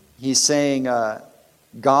he's saying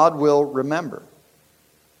God will remember.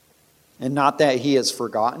 And not that he has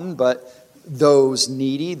forgotten, but those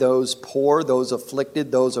needy, those poor, those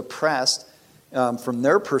afflicted, those oppressed, from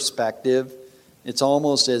their perspective, it's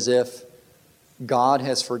almost as if God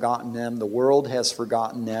has forgotten them, the world has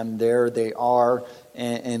forgotten them. There they are,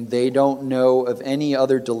 and they don't know of any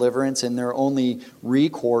other deliverance, and their only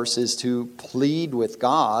recourse is to plead with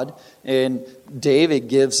God. And David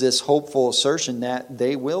gives this hopeful assertion that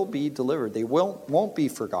they will be delivered. They won't be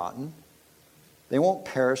forgotten. They won't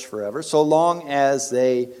perish forever, so long as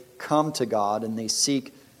they come to God and they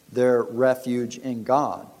seek their refuge in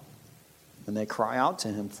God. And they cry out to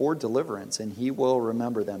him for deliverance, and he will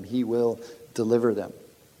remember them. He will deliver them.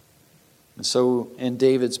 And so in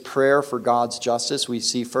David's prayer for God's justice, we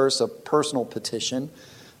see first a personal petition,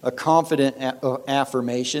 a confident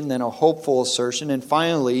affirmation, then a hopeful assertion, and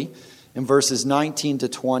finally, in verses 19 to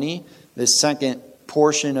 20, the second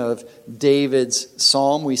portion of David's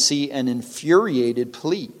psalm, we see an infuriated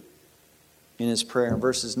plea in his prayer. In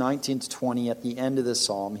verses 19 to 20, at the end of the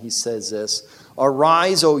psalm, he says this,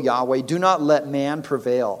 "Arise, O Yahweh, do not let man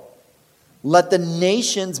prevail. Let the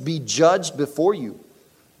nations be judged before you.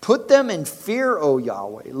 Put them in fear, O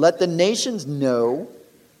Yahweh. Let the nations know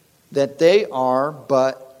that they are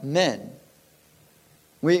but men."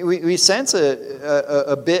 We sense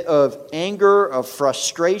a bit of anger, of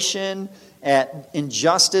frustration at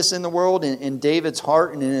injustice in the world, in David's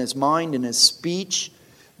heart and in his mind and his speech,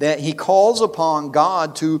 that he calls upon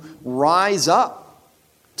God to rise up,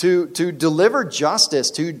 to deliver justice,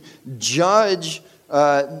 to judge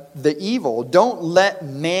the evil. Don't let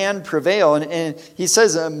man prevail. And he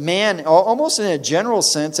says man, almost in a general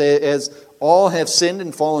sense, as all have sinned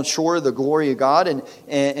and fallen short of the glory of God.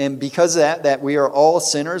 And because of that we are all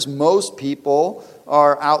sinners. Most people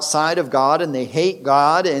are outside of God and they hate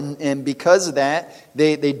God. And because of that,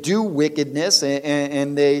 they do wickedness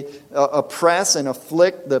and they oppress and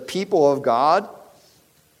afflict the people of God.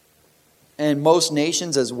 And most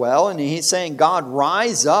nations as well. And he's saying, God,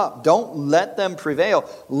 rise up. Don't let them prevail.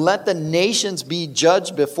 Let the nations be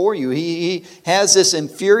judged before you. He has this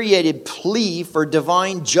infuriated plea for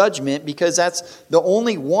divine judgment because that's the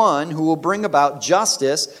only one who will bring about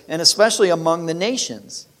justice, and especially among the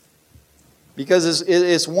nations. Because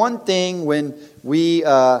it's one thing when we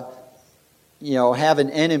have an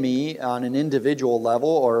enemy on an individual level,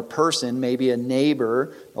 or a person, maybe a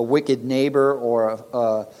neighbor, a wicked neighbor,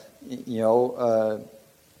 or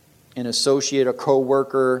an associate, a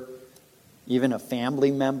co-worker, even a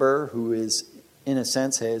family member who is, in a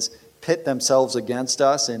sense, has pit themselves against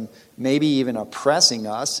us and maybe even oppressing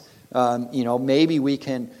us. Maybe we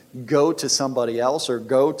can go to somebody else or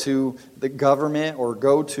go to the government or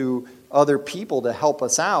go to other people to help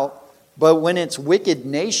us out. But when it's wicked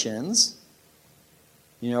nations,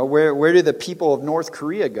 where do the people of North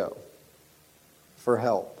Korea go for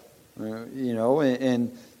help?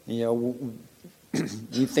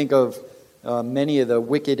 You think of many of the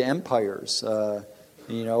wicked empires,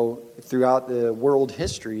 throughout the world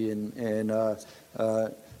history, and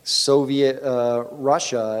Soviet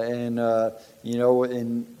Russia, and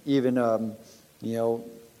even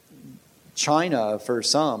China for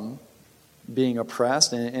some being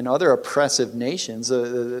oppressed, and other oppressive nations.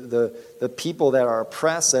 The people that are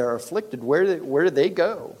oppressed, that are afflicted, where do they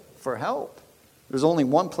go for help? There's only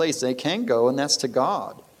one place they can go, and that's to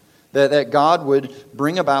God. That God would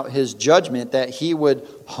bring about his judgment, that he would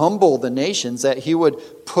humble the nations, that he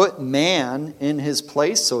would put man in his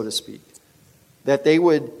place, so to speak. That they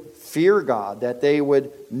would fear God, that they would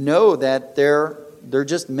know that they're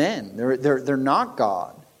just men. They're not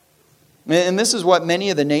God. And this is what many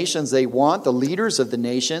of the nations they want, the leaders of the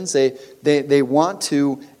nations. They want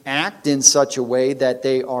to act in such a way that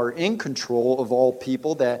they are in control of all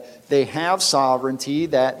people, that they have sovereignty,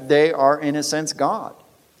 that they are, in a sense, God.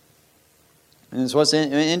 And what's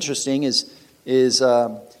interesting is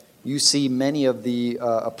you see many of the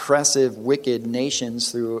oppressive, wicked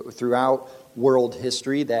nations throughout world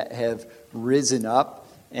history that have risen up,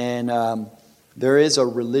 and there is a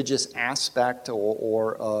religious aspect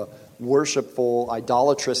or a worshipful,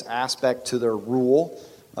 idolatrous aspect to their rule,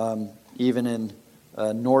 even in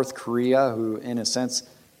North Korea, who in a sense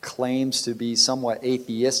claims to be somewhat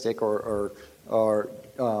atheistic or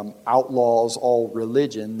outlaws all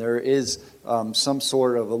religion. There is some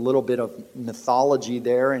sort of a little bit of mythology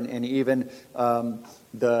there, and even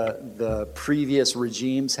the previous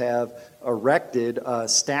regimes have erected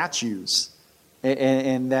statues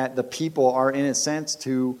and that the people are, in a sense,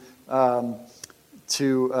 to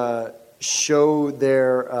show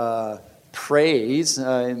their praise,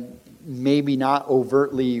 maybe not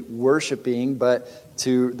overtly worshiping, but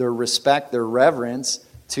to their respect, their reverence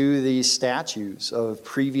to these statues of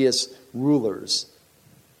previous rulers.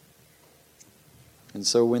 And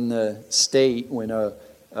so when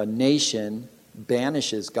a nation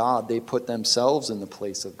banishes God, they put themselves in the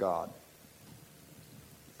place of God.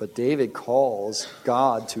 But David calls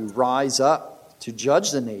God to rise up, to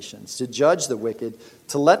judge the nations, to judge the wicked,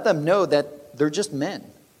 to let them know that they're just men.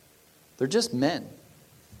 They're just men.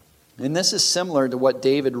 And this is similar to what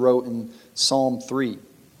David wrote in Psalm 3.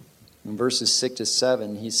 In verses 6 to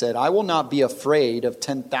 7, he said, I will not be afraid of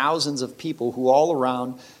 10,000s of people who all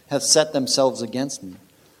around have set themselves against me.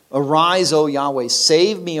 Arise, O Yahweh,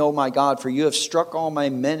 save me, O my God, for you have struck all my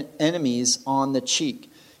enemies on the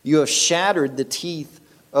cheek. You have shattered the teeth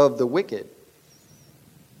of the wicked.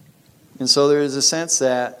 And so there is a sense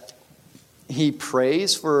that he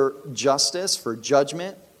prays for justice, for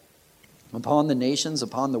judgment upon the nations,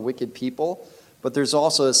 upon the wicked people. But there's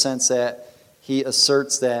also a sense that he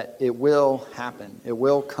asserts that it will happen. It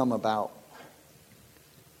will come about.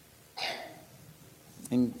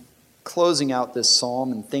 In closing out this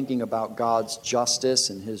psalm and thinking about God's justice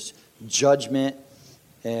and his judgment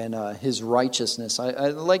and his righteousness, I'd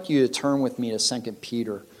like you to turn with me to 2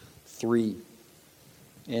 Peter 3.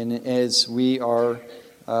 And as we are,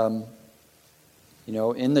 in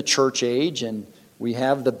the church age, and we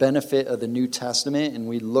have the benefit of the New Testament, and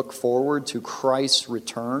we look forward to Christ's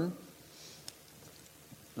return,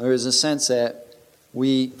 there is a sense that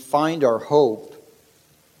we find our hope,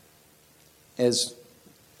 as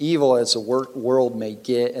evil as the world may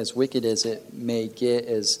get, as wicked as it may get,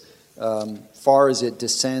 as far as it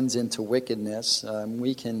descends into wickedness,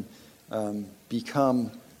 we can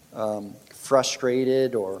become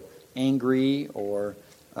frustrated or angry or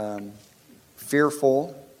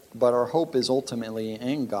fearful, but our hope is ultimately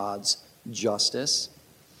in God's justice.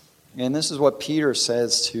 And this is what Peter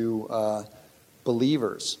says to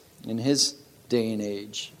believers in his day and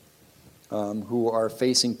age who are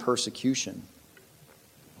facing persecution.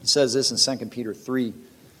 He says this in 2 Peter 3.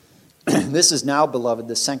 This is now, beloved,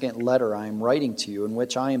 the second letter I am writing to you, in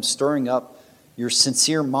which I am stirring up your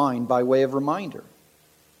sincere mind by way of reminder.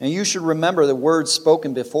 And you should remember the words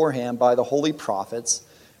spoken beforehand by the holy prophets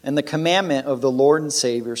and the commandment of the Lord and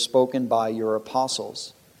Savior spoken by your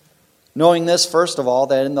apostles. Knowing this, first of all,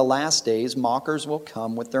 that in the last days mockers will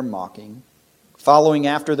come with their mocking, following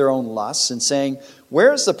after their own lusts, and saying,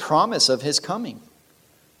 where is the promise of his coming?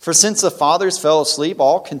 For since the fathers fell asleep,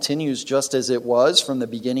 all continues just as it was from the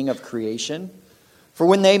beginning of creation. For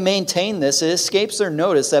when they maintain this, it escapes their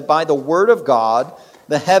notice that by the word of God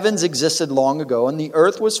the heavens existed long ago, and the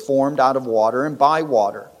earth was formed out of water and by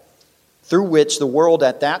water, through which the world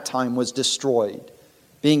at that time was destroyed,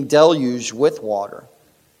 being deluged with water.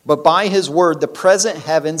 But by his word the present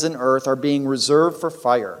heavens and earth are being reserved for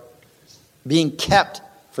fire, being kept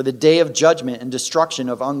for the day of judgment and destruction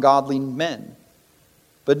of ungodly men.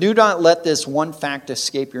 But do not let this one fact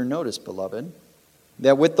escape your notice, beloved,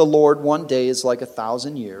 that with the Lord 1 day is like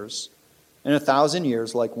 1,000 years, and 1,000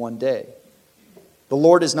 years like 1 day. The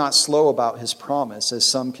Lord is not slow about his promise, as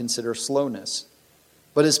some consider slowness,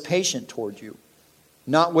 but is patient toward you,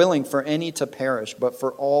 not willing for any to perish, but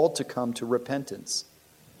for all to come to repentance.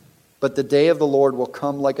 But the day of the Lord will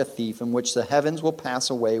come like a thief, in which the heavens will pass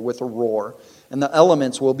away with a roar, and the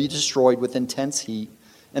elements will be destroyed with intense heat,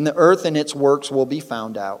 and the earth and its works will be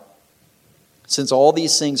found out. Since all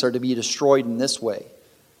these things are to be destroyed in this way,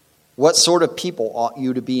 what sort of people ought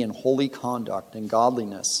you to be in holy conduct and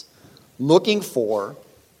godliness, looking for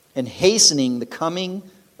and hastening the coming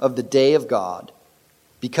of the day of God,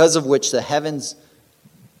 because of which the heavens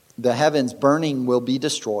burning will be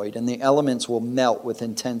destroyed, and the elements will melt with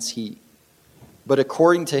intense heat. But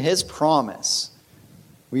according to his promise,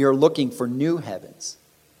 we are looking for new heavens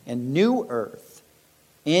and new earth,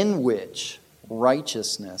 in which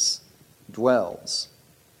righteousness dwells.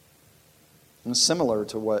 And similar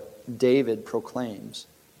to what David proclaims.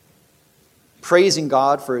 Praising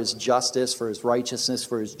God for his justice, for his righteousness,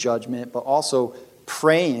 for his judgment, but also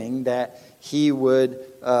praying that he would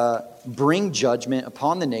bring judgment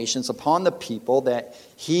upon the nations, upon the people, that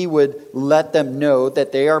he would let them know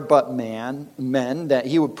that they are but men, that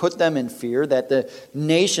he would put them in fear, that the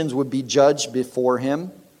nations would be judged before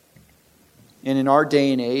him. And in our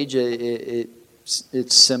day and age,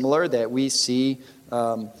 it's similar, that we see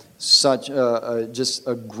such just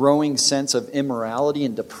a growing sense of immorality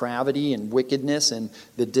and depravity and wickedness, and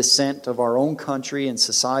the descent of our own country and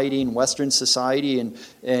society and Western society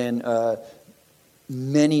and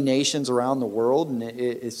many nations around the world, and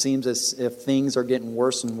it seems as if things are getting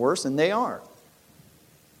worse and worse, and they are.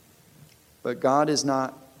 But God is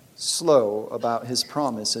not slow about his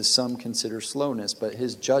promise, as some consider slowness, but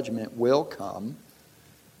his judgment will come.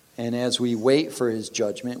 And as we wait for his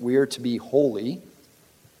judgment, we are to be holy,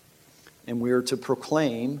 and we are to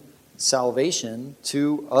proclaim salvation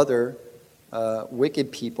to other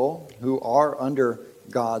wicked people who are under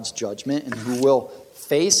God's judgment and who will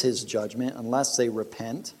face his judgment unless they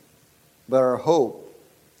repent. But our hope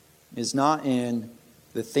is not in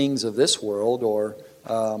the things of this world or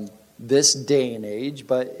this day and age,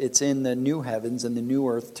 but it's in the new heavens and the new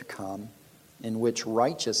earth to come, in which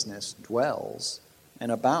righteousness dwells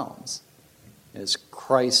and abounds. As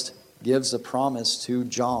Christ gives a promise to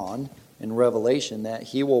John in Revelation that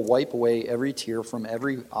he will wipe away every tear from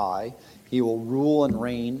every eye, he will rule and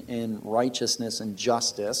reign in righteousness and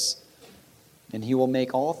justice, and he will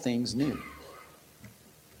make all things new.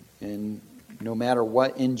 And no matter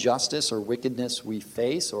what injustice or wickedness we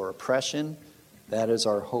face or oppression, that is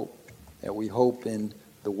our hope. That we hope in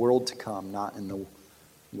the world to come, not in the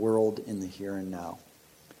world in the here and now.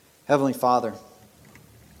 Heavenly Father,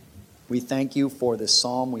 we thank you for this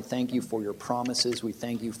psalm. We thank you for your promises. We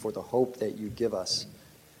thank you for the hope that you give us.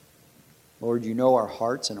 Lord, you know our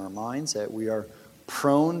hearts and our minds, that we are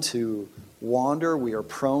prone to wander. We are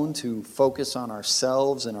prone to focus on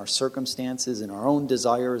ourselves and our circumstances and our own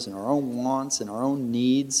desires and our own wants and our own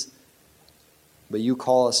needs. But you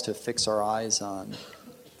call us to fix our eyes on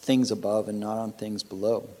things above and not on things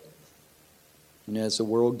below. And as the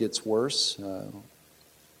world gets worse,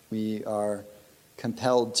 we are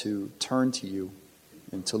compelled to turn to you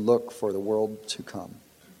and to look for the world to come.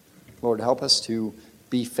 Lord, help us to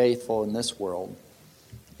be faithful in this world,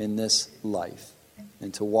 in this life,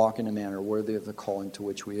 and to walk in a manner worthy of the calling to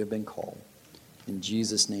which we have been called. In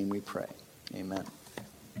Jesus' name we pray. Amen.